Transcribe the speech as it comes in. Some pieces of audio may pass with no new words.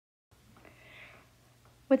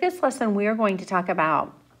With this lesson, we are going to talk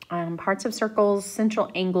about parts of circles, central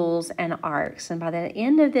angles, and arcs. And by the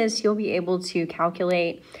end of this, you'll be able to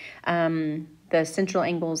calculate the central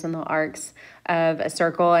angles and the arcs of a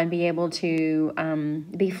circle and be able to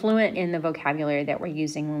be fluent in the vocabulary that we're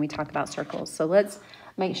using when we talk about circles. So let's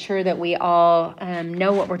make sure that we all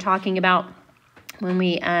know what we're talking about when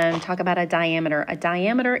we talk about a diameter. A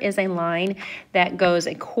diameter is a line that goes,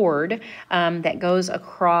 a chord that goes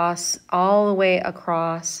across, all the way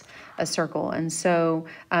across a circle. And so,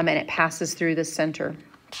 and it passes through the center.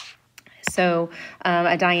 So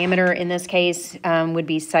a diameter in this case would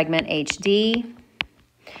be segment HD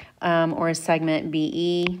or a segment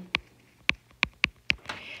BE.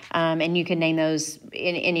 And you can name those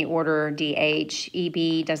in any order, DH,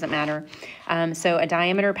 EB, doesn't matter. So a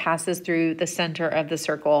diameter passes through the center of the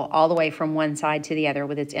circle all the way from one side to the other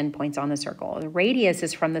with its endpoints on the circle. The radius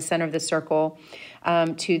is from the center of the circle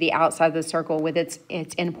to the outside of the circle with its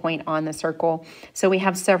endpoint on the circle. So we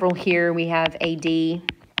have several here. We have AD,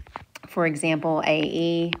 for example,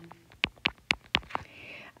 AE,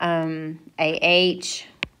 AH,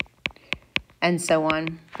 and so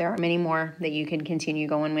on. There are many more that you can continue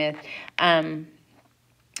going with.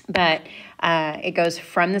 But it goes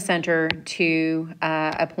from the center to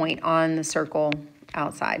a point on the circle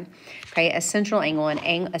outside. Okay, a central angle.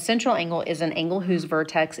 A central angle is an angle whose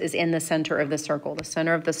vertex is in the center of the circle. The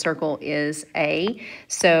center of the circle is A.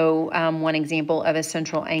 So one example of a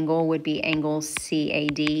central angle would be angle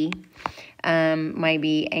CAD. Might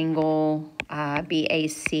be angle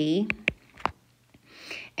BAC.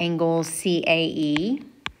 Angle CAE.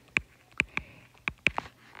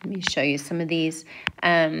 Let me show you some of these.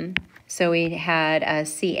 So we had a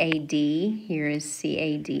CAD. Here is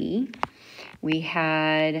CAD. We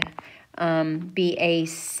had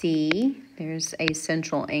BAC. There's a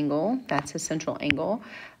central angle. That's a central angle.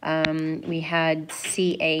 We had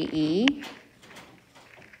CAE.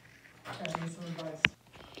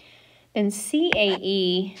 Then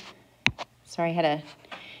CAE, sorry, I had a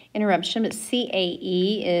interruption, but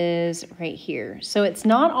CAE is right here. So it's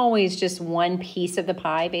not always just one piece of the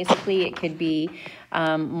pie. Basically, it could be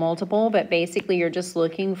multiple, but basically you're just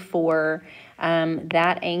looking for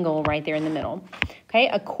that angle right there in the middle. Okay,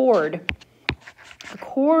 a chord. A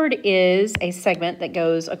chord is a segment that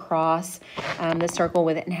goes across the circle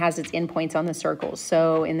with it and has its endpoints on the circle.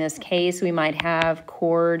 So in this case, we might have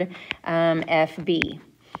chord FB.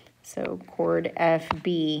 So chord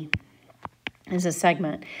FB is a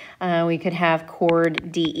segment. We could have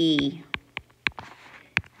chord DE,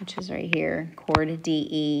 which is right here, chord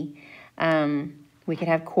DE. We could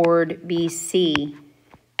have chord BC.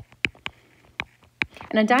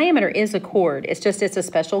 And a diameter is a chord. It's a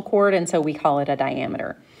special chord, and so we call it a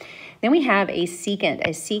diameter. Then we have a secant.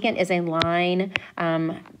 A secant is a line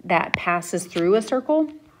that passes through a circle.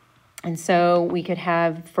 And so we could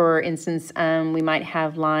have, for instance, we might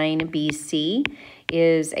have line BC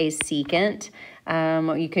is a secant.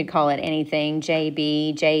 You could call it anything,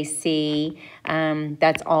 JB, JC.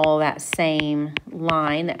 That's all that same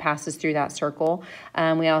line that passes through that circle.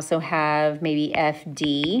 We also have maybe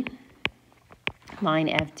FD, line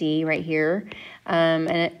FD right here,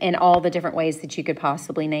 and all the different ways that you could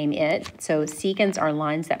possibly name it. So secants are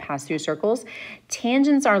lines that pass through circles.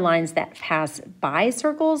 Tangents are lines that pass by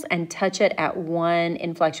circles and touch it at one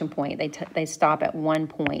inflection point. They stop at one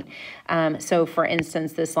point. So for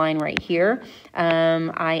instance, this line right here,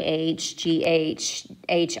 IH, GH,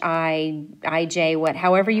 HI, IJ,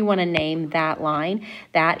 however you want to name that line,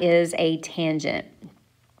 that is a tangent.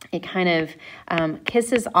 It kind of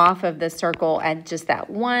kisses off of the circle at just that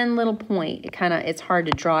one little point. It's hard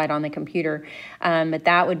to draw it on the computer, but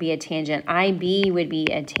that would be a tangent. IB would be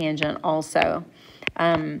a tangent also.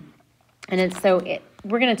 We're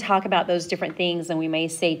going to talk about those different things, and we may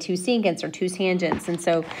say two secants or two tangents. And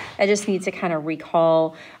so I just need to kind of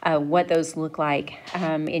recall what those look like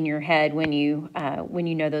in your head when you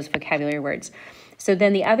know those vocabulary words. So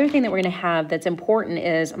then the other thing that we're going to have that's important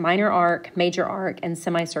is minor arc, major arc, and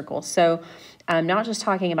semicircle. So I'm not just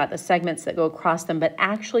talking about the segments that go across them, but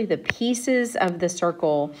actually the pieces of the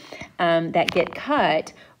circle that get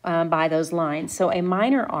cut by those lines. So a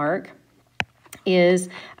minor arc is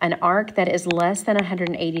an arc that is less than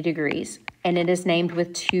 180 degrees, and it is named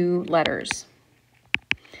with two letters.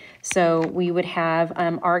 So we would have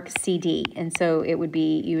arc CD, and so it would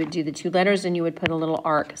be, you would do the two letters and you would put a little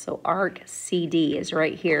arc. So arc CD is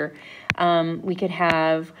right here. We could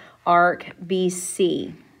have arc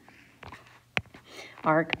BC.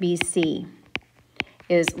 Arc BC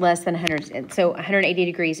is less than 100. So 180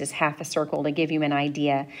 degrees is half a circle, to give you an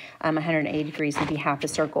idea. 180 degrees would be half a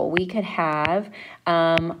circle. We could have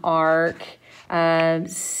arc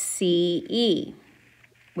CE,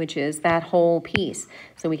 which is that whole piece.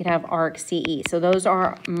 So we could have arc CE. So those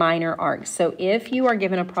are minor arcs. So if you are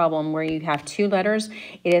given a problem where you have 2 letters,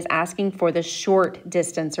 it is asking for the short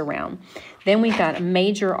distance around. Then we've got a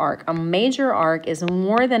major arc. A major arc is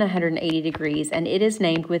more than 180 degrees, and it is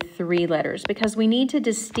named with 3 letters because we need to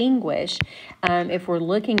distinguish, if we're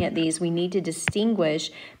looking at these, we need to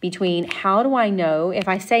distinguish between how do I know, if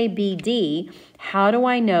I say BD, how do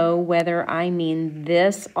I know whether I mean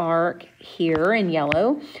this arc here in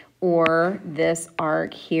yellow or this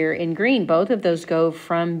arc here in green? Both of those go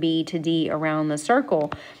from B to D around the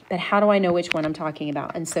circle, but how do I know which one I'm talking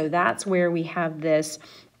about? And so that's where we have this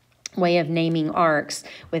way of naming arcs,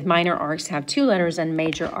 with minor arcs have 2 letters and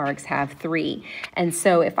major arcs have 3. And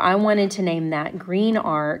so if I wanted to name that green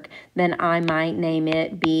arc, then I might name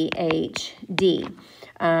it BHD.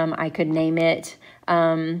 I could name it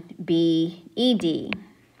BED.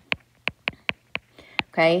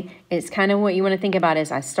 Okay, it's kind of what you want to think about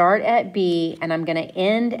is I start at B and I'm going to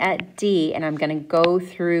end at D and I'm going to go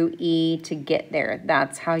through E to get there.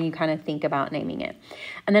 That's how you kind of think about naming it.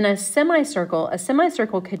 And then a semicircle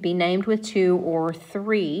could be named with 2 or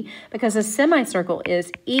 3 because a semicircle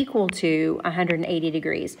is equal to 180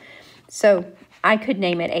 degrees. So I could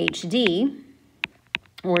name it HD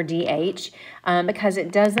or DH because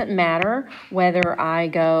it doesn't matter whether I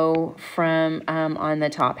go from on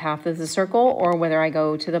the top half of the circle or whether I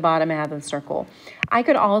go to the bottom half of the circle. I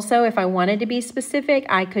could also, if I wanted to be specific,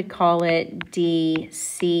 I could call it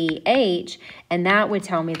DCH, and that would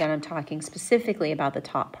tell me that I'm talking specifically about the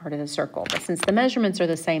top part of the circle. But since the measurements are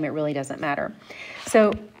the same, it really doesn't matter.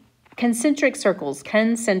 So concentric circles,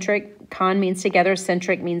 con means together,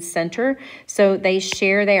 centric means center. So they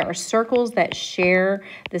are circles that share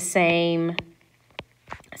the same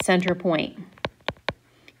center point.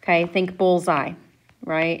 Okay, think bullseye,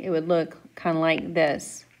 right? It would look kind of like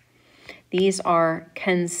this. These are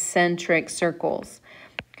concentric circles,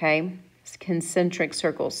 okay? Concentric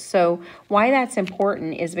circles. So why that's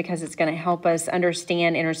important is because it's going to help us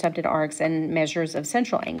understand intercepted arcs and measures of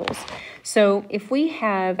central angles. So if we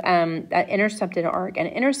have an intercepted arc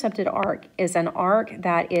is an arc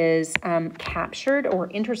that is captured or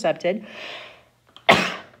intercepted.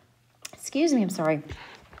 Excuse me, I'm sorry.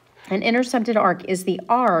 An intercepted arc is the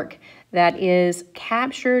arc that is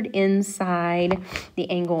captured inside the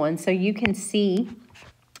angle. And so you can see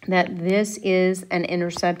that this is an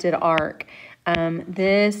intercepted arc.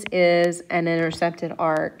 This is an intercepted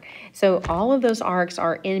arc. So all of those arcs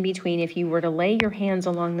are in between. If you were to lay your hands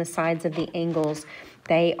along the sides of the angles,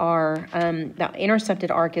 they are, the intercepted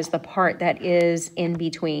arc is the part that is in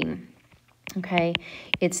between. Okay,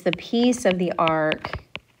 it's the piece of the arc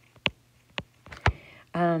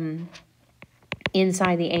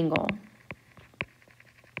inside the angle.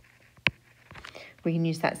 We can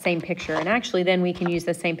use that same picture, and actually then we can use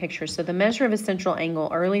the same picture. So the measure of a central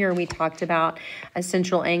angle, earlier we talked about a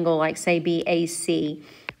central angle like say BAC,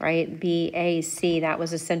 right? BAC, that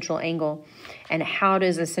was a central angle. And how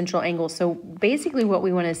does a central angle, so basically what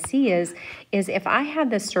we want to see is if I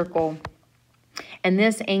had this circle and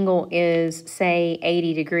this angle is, say,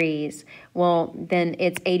 80 degrees, well, then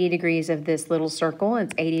it's 80 degrees of this little circle,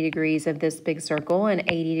 it's 80 degrees of this big circle, and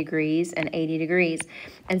 80 degrees and 80 degrees.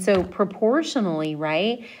 And so proportionally,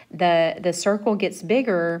 right, the circle gets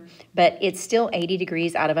bigger, but it's still 80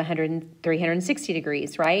 degrees out of 360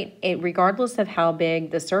 degrees, right? Regardless of how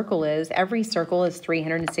big the circle is, every circle is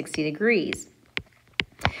 360 degrees.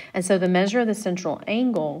 And so the measure of the central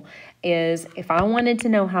angle is, if I wanted to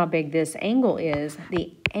know how big this angle is,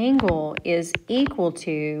 the angle is equal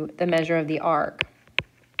to the measure of the arc.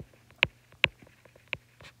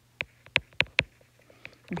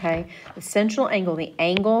 Okay, the central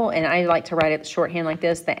angle, and I like to write it shorthand like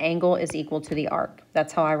this, the angle is equal to the arc.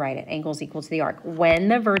 That's how I write it, angle is equal to the arc, when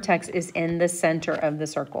the vertex is in the center of the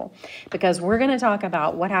circle. Because we're going to talk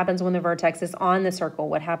about what happens when the vertex is on the circle,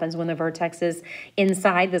 what happens when the vertex is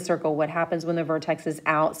inside the circle, what happens when the vertex is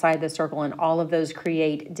outside the circle, and all of those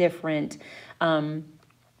create different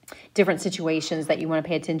situations that you want to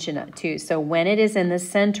pay attention to. So when it is in the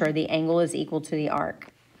center, the angle is equal to the arc.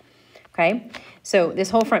 Okay, so this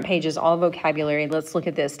whole front page is all vocabulary. Let's look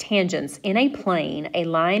at this. Tangents. In a plane, a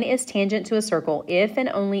line is tangent to a circle if and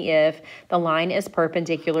only if the line is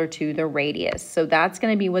perpendicular to the radius. So that's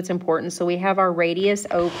going to be what's important. So we have our radius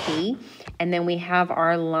OP, and then we have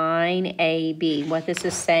our line AB. What this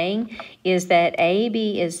is saying is that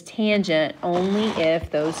AB is tangent only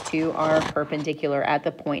if those two are perpendicular at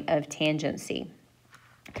the point of tangency.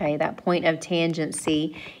 Okay, that point of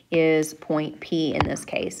tangency is point P in this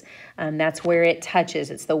case. That's where it touches.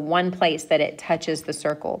 It's the one place that it touches the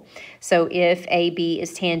circle. So if AB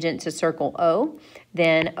is tangent to circle O,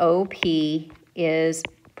 then OP is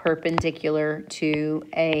perpendicular to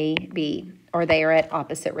AB, or they are at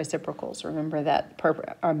opposite reciprocals. Remember that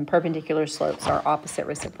perpendicular slopes are opposite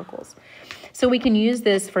reciprocals. So we can use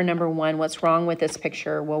this for number one. What's wrong with this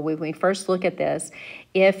picture? Well, when we first look at this,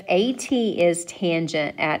 if AT is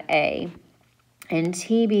tangent at A and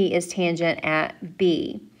TB is tangent at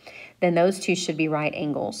B, then those two should be right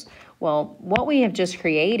angles. Well, what we have just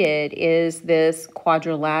created is this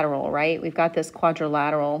quadrilateral, right? We've got this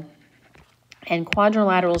quadrilateral, and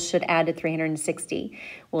quadrilaterals should add to 360.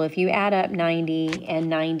 Well, if you add up 90 and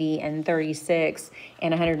 90 and 36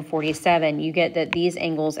 and 147, you get that these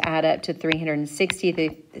angles add up to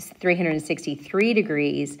 363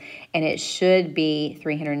 degrees, and it should be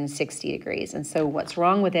 360 degrees. And so what's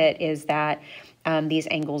wrong with it is that these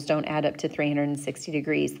angles don't add up to 360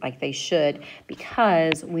 degrees like they should,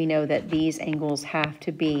 because we know that these angles have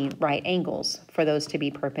to be right angles for those to be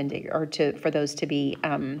perpendicular, or for those to be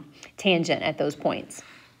tangent at those points.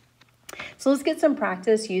 So let's get some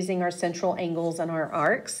practice using our central angles and our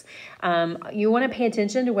arcs. You want to pay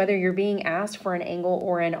attention to whether you're being asked for an angle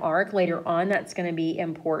or an arc. Later on, that's going to be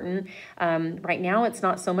important. Right now, it's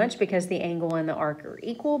not so much because the angle and the arc are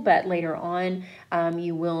equal, but later on,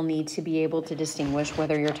 you will need to be able to distinguish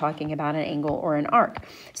whether you're talking about an angle or an arc.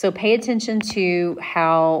 So pay attention to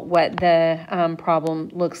what the problem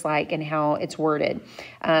looks like and how it's worded.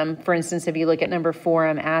 For instance, if you look at number 4,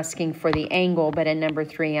 I'm asking for the angle, but in number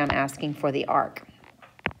 3, I'm asking for the arc.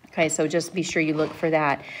 Okay, so just be sure you look for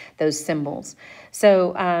those symbols.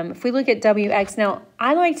 So if we look at WX, now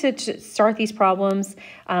I like to start these problems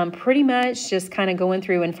pretty much just kind of going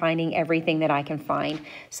through and finding everything that I can find.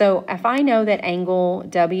 So if I know that angle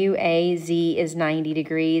WAZ is 90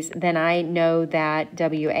 degrees, then I know that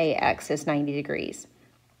WAX is 90 degrees.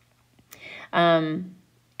 And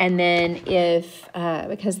then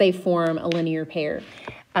because they form a linear pair.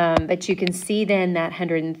 But you can see then that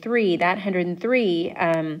 103,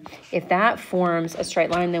 if that forms a straight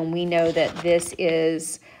line, then we know that this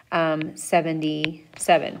is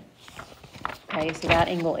 77. Okay, so that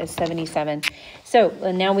angle is 77. So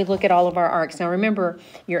now we look at all of our arcs. Now remember,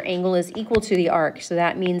 your angle is equal to the arc. So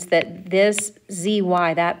that means that this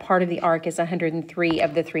ZY, that part of the arc, is 103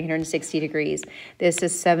 of the 360 degrees. This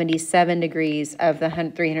is 77 degrees of the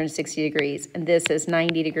 360 degrees. And this is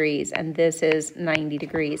 90 degrees. And this is 90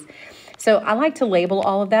 degrees. So I like to label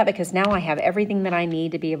all of that because now I have everything that I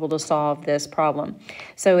need to be able to solve this problem.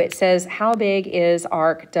 So it says, how big is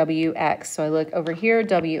arc WX? So I look over here,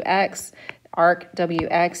 WX. Arc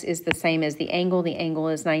WX is the same as the angle. The angle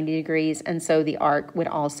is 90 degrees, and so the arc would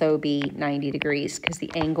also be 90 degrees because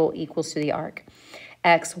the angle equals to the arc.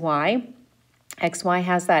 XY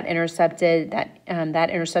has that intercepted, that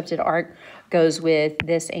intercepted arc goes with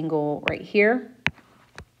this angle right here,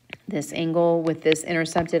 this angle with this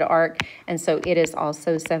intercepted arc, and so it is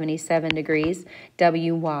also 77 degrees.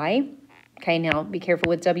 WY. Okay, now be careful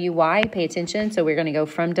with WY, pay attention. So we're going to go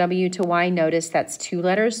from W to Y. Notice that's 2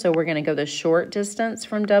 letters, so we're going to go the short distance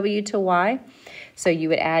from W to Y. So you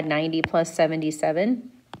would add 90 plus 77.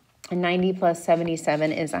 And 90 plus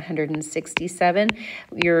 77 is 167.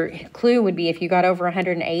 Your clue would be if you got over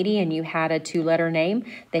 180 and you had a 2-letter name,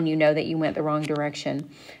 then you know that you went the wrong direction,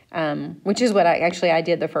 which is what I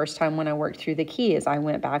did the first time when I worked through the key, is I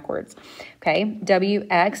went backwards. Okay,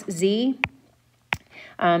 WXZ.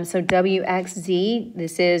 So WXZ,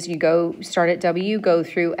 this is you start at W, go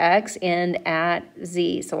through X, end at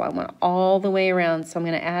Z. So I went all the way around. So I'm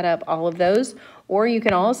going to add up all of those. Or you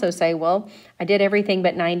can also say, well, I did everything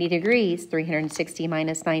but 90 degrees. 360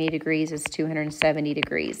 minus 90 degrees is 270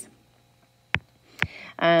 degrees.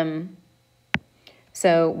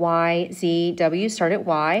 So Y, Z, W, start at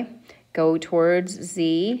Y, go towards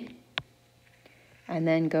Z, and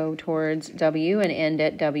then go towards W and end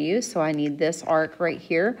at W. So I need this arc right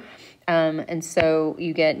here. And so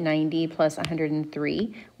you get 90 plus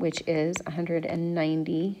 103, which is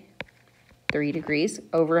 193 degrees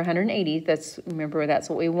over 180. Remember, that's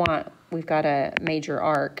what we want. We've got a major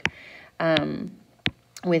arc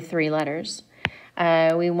with 3 letters.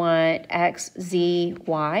 We want X, Z,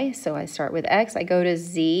 Y. So I start with X, I go to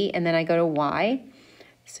Z, and then I go to Y.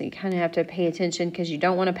 So you kind of have to pay attention because you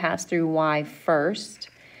don't want to pass through Y first.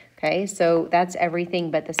 Okay, so that's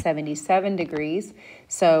everything but the 77 degrees.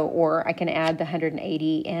 So, or I can add the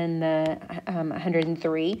 180 and the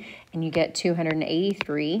 103, and you get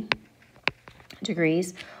 283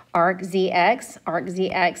 degrees. Arc ZX,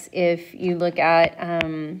 if you look at,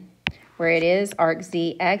 where it is, arc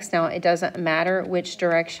ZX. Now, it doesn't matter which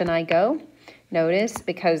direction I go. Notice,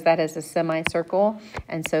 because that is a semicircle,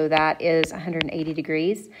 and so that is 180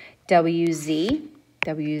 degrees. WZ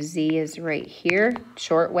is right here,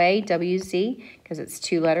 short way, WZ, because it's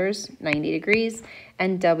 2 letters, 90 degrees.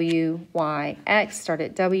 And WYX, start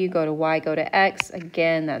at W, go to Y, go to X.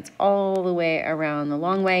 Again, that's all the way around the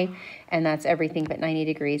long way, and that's everything but 90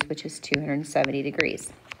 degrees, which is 270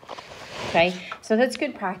 degrees. Okay, so that's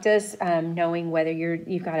good practice, knowing whether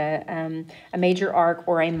you've got a major arc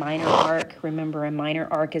or a minor arc. Remember, a minor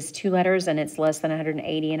arc is 2 letters and it's less than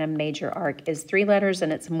 180, and a major arc is 3 letters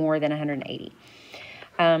and it's more than 180.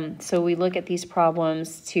 So we look at these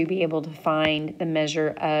problems to be able to find the measure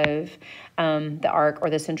of the arc or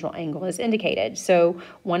the central angle as indicated. So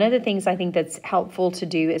one of the things I think that's helpful to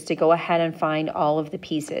do is to go ahead and find all of the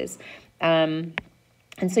pieces.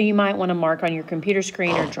 And so you might want to mark on your computer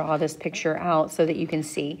screen or draw this picture out so that you can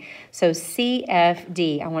see. So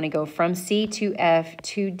CFD, I want to go from C to F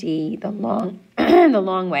to D, the long, the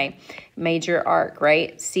long way, major arc,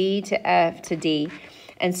 right? C to F to D.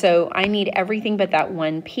 And so I need everything but that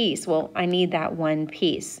one piece. Well, I need that one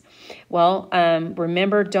piece. Well,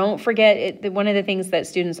 remember, don't forget, one of the things that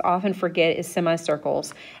students often forget is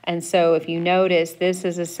semicircles. And so if you notice, this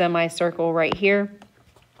is a semicircle right here.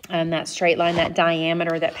 That straight line, that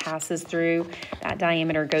diameter that passes through, that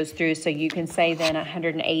diameter goes through. So you can say then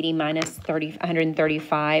 180 minus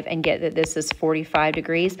 135 and get that this is 45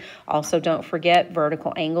 degrees. Also, don't forget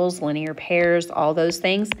vertical angles, linear pairs, all those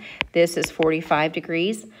things. This is 45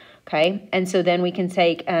 degrees. Okay, and so then we can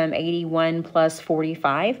take 81 plus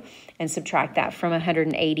 45 and subtract that from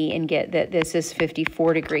 180 and get that this is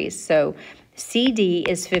 54 degrees. So CD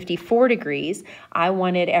is 54 degrees. I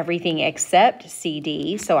wanted everything except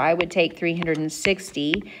CD, so I would take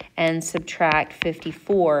 360 and subtract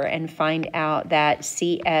 54 and find out that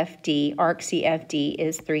CFD, arc CFD,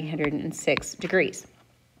 is 306 degrees.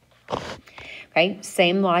 Okay,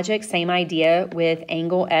 same logic, same idea with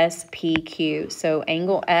angle SPQ. So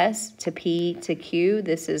angle S to P to Q,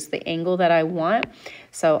 this is the angle that I want.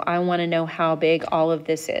 So I want to know how big all of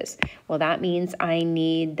this is. Well, that means I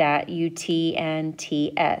need that UT and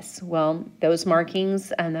TS. Well, those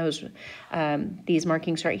markings and these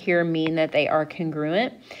markings right here mean that they are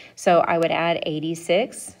congruent. So I would add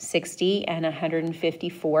 86, 60, and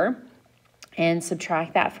 154. And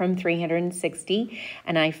subtract that from 360,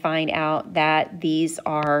 and I find out that these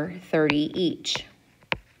are 30 each.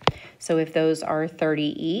 So if those are 30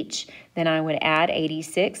 each, then I would add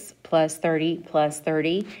 86 plus 30 plus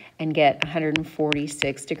 30 and get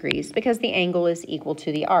 146 degrees because the angle is equal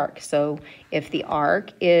to the arc. So if the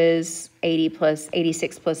arc is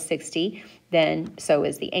 86 plus 60, then so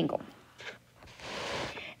is the angle.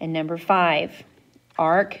 And number 5,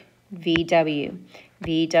 arc VW.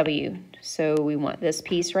 VW. So we want this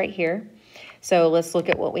piece right here. So let's look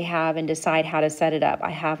at what we have and decide how to set it up.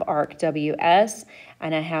 I have arc WS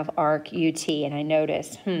and I have arc UT, and I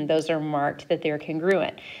notice, those are marked that they're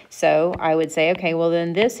congruent. So I would say, okay, well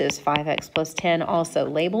then this is 5x plus 10 also.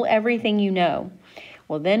 Label everything you know.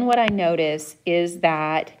 Well, then what I notice is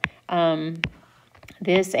that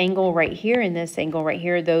this angle right here and this angle right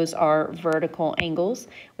here, those are vertical angles.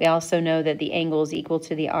 We also know that the angle is equal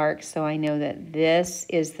to the arc, so I know that this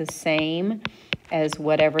is the same as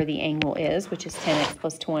whatever the angle is, which is 10x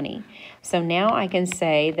plus 20. So now I can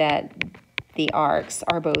say that the arcs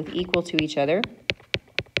are both equal to each other.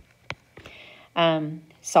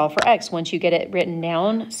 Solve for x. Once you get it written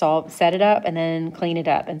down, set it up, and then clean it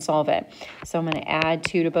up and solve it. So I'm going to add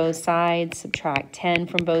 2 to both sides, subtract 10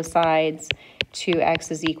 from both sides.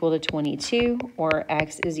 2x is equal to 22, or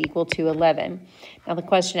x is equal to 11. Now the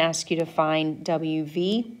question asks you to find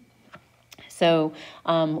WV. So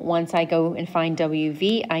once I go and find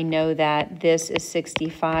WV, I know that this is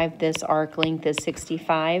 65, this arc length is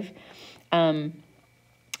 65, and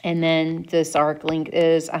then this arc length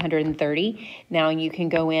is 130. Now you can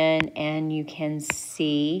go in and you can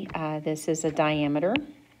see this is a diameter.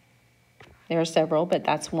 There are several, but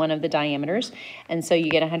that's one of the diameters. And so you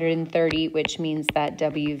get 130, which means that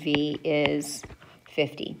WV is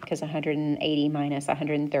 50, because 180 minus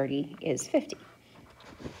 130 is 50.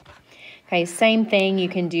 Okay, same thing you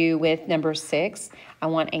can do with number 6. I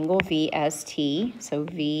want angle VST. So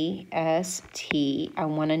VST, I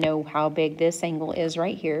want to know how big this angle is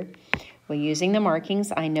right here. Well, using the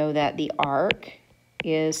markings, I know that the arc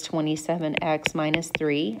is 27x minus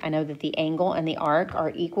 3. I know that the angle and the arc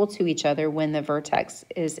are equal to each other when the vertex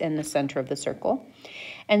is in the center of the circle.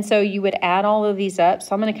 And so you would add all of these up.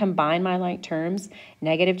 So I'm going to combine my like terms,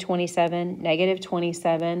 negative 27, negative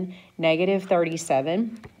 27, negative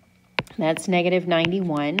 37. That's negative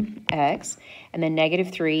 91x. And then negative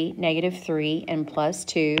 3, and plus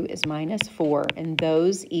 2 is minus 4. And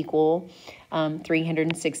those equal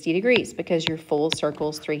 360 degrees because your full circle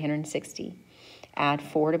is 360. Add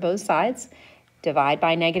 4 to both sides. Divide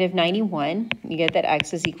by negative 91, you get that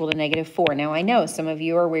x is equal to negative 4. Now, I know some of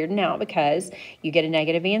you are weirding out because you get a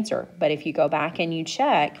negative answer. But if you go back and you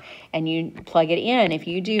check and you plug it in, if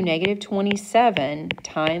you do negative 27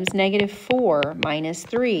 times negative 4 minus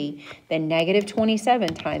 3, then negative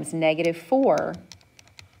 27 times negative 4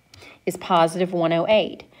 is positive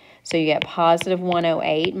 108. So you get positive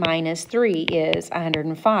 108 minus 3 is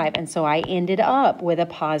 105. And so I ended up with a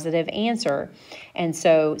positive answer. And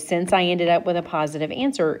so since I ended up with a positive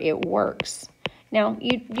answer, it works. Now,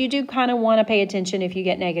 you do kind of want to pay attention if you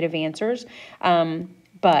get negative answers,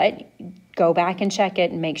 but go back and check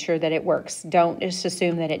it and make sure that it works. Don't just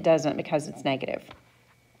assume that it doesn't because it's negative.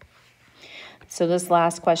 So this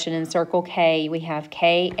last question in circle K, we have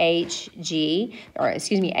HKG.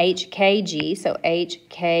 So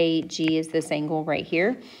HKG is this angle right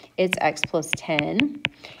here. It's x plus 10.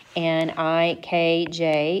 And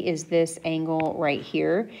IKJ is this angle right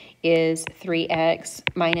here, is 3x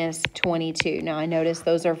minus 22. Now I notice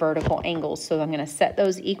those are vertical angles, so I'm going to set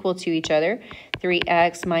those equal to each other.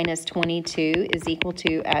 3x minus 22 is equal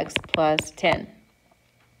to x plus 10.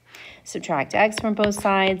 Subtract x from both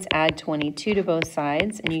sides, add 22 to both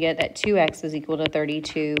sides, and you get that 2x is equal to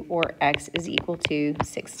 32, or x is equal to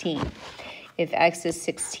 16. If x is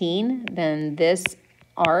 16, then this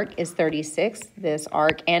arc is 36. This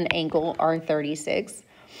arc and angle are 36.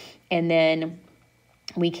 And then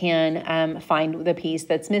we can find the piece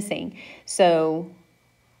that's missing. So,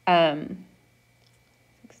 16,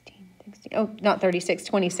 oh, not 36,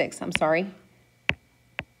 26, I'm sorry.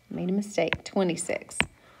 Made a mistake, 26.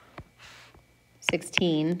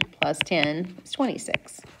 16 plus 10 is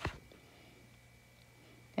 26.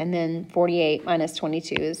 And then 48 minus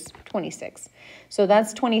 22 is 26. So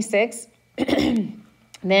that's 26.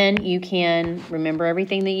 Then you can remember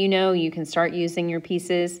everything that you know. You can start using your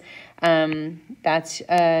pieces. That's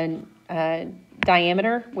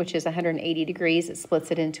diameter, which is 180 degrees. It splits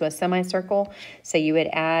it into a semicircle. So you would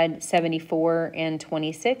add 74 and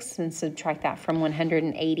 26 and subtract that from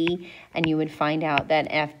 180, and you would find out that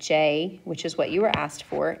FJ, which is what you were asked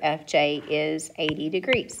for, FJ is 80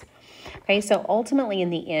 degrees. Okay, so ultimately in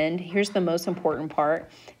the end, here's the most important part,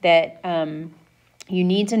 that you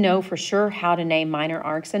need to know for sure how to name minor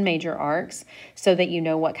arcs and major arcs so that you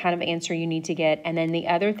know what kind of answer you need to get. And then the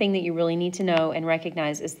other thing that you really need to know and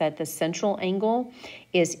recognize is that the central angle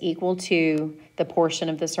is equal to the portion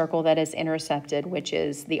of the circle that is intercepted, which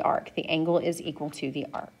is the arc. The angle is equal to the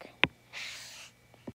arc.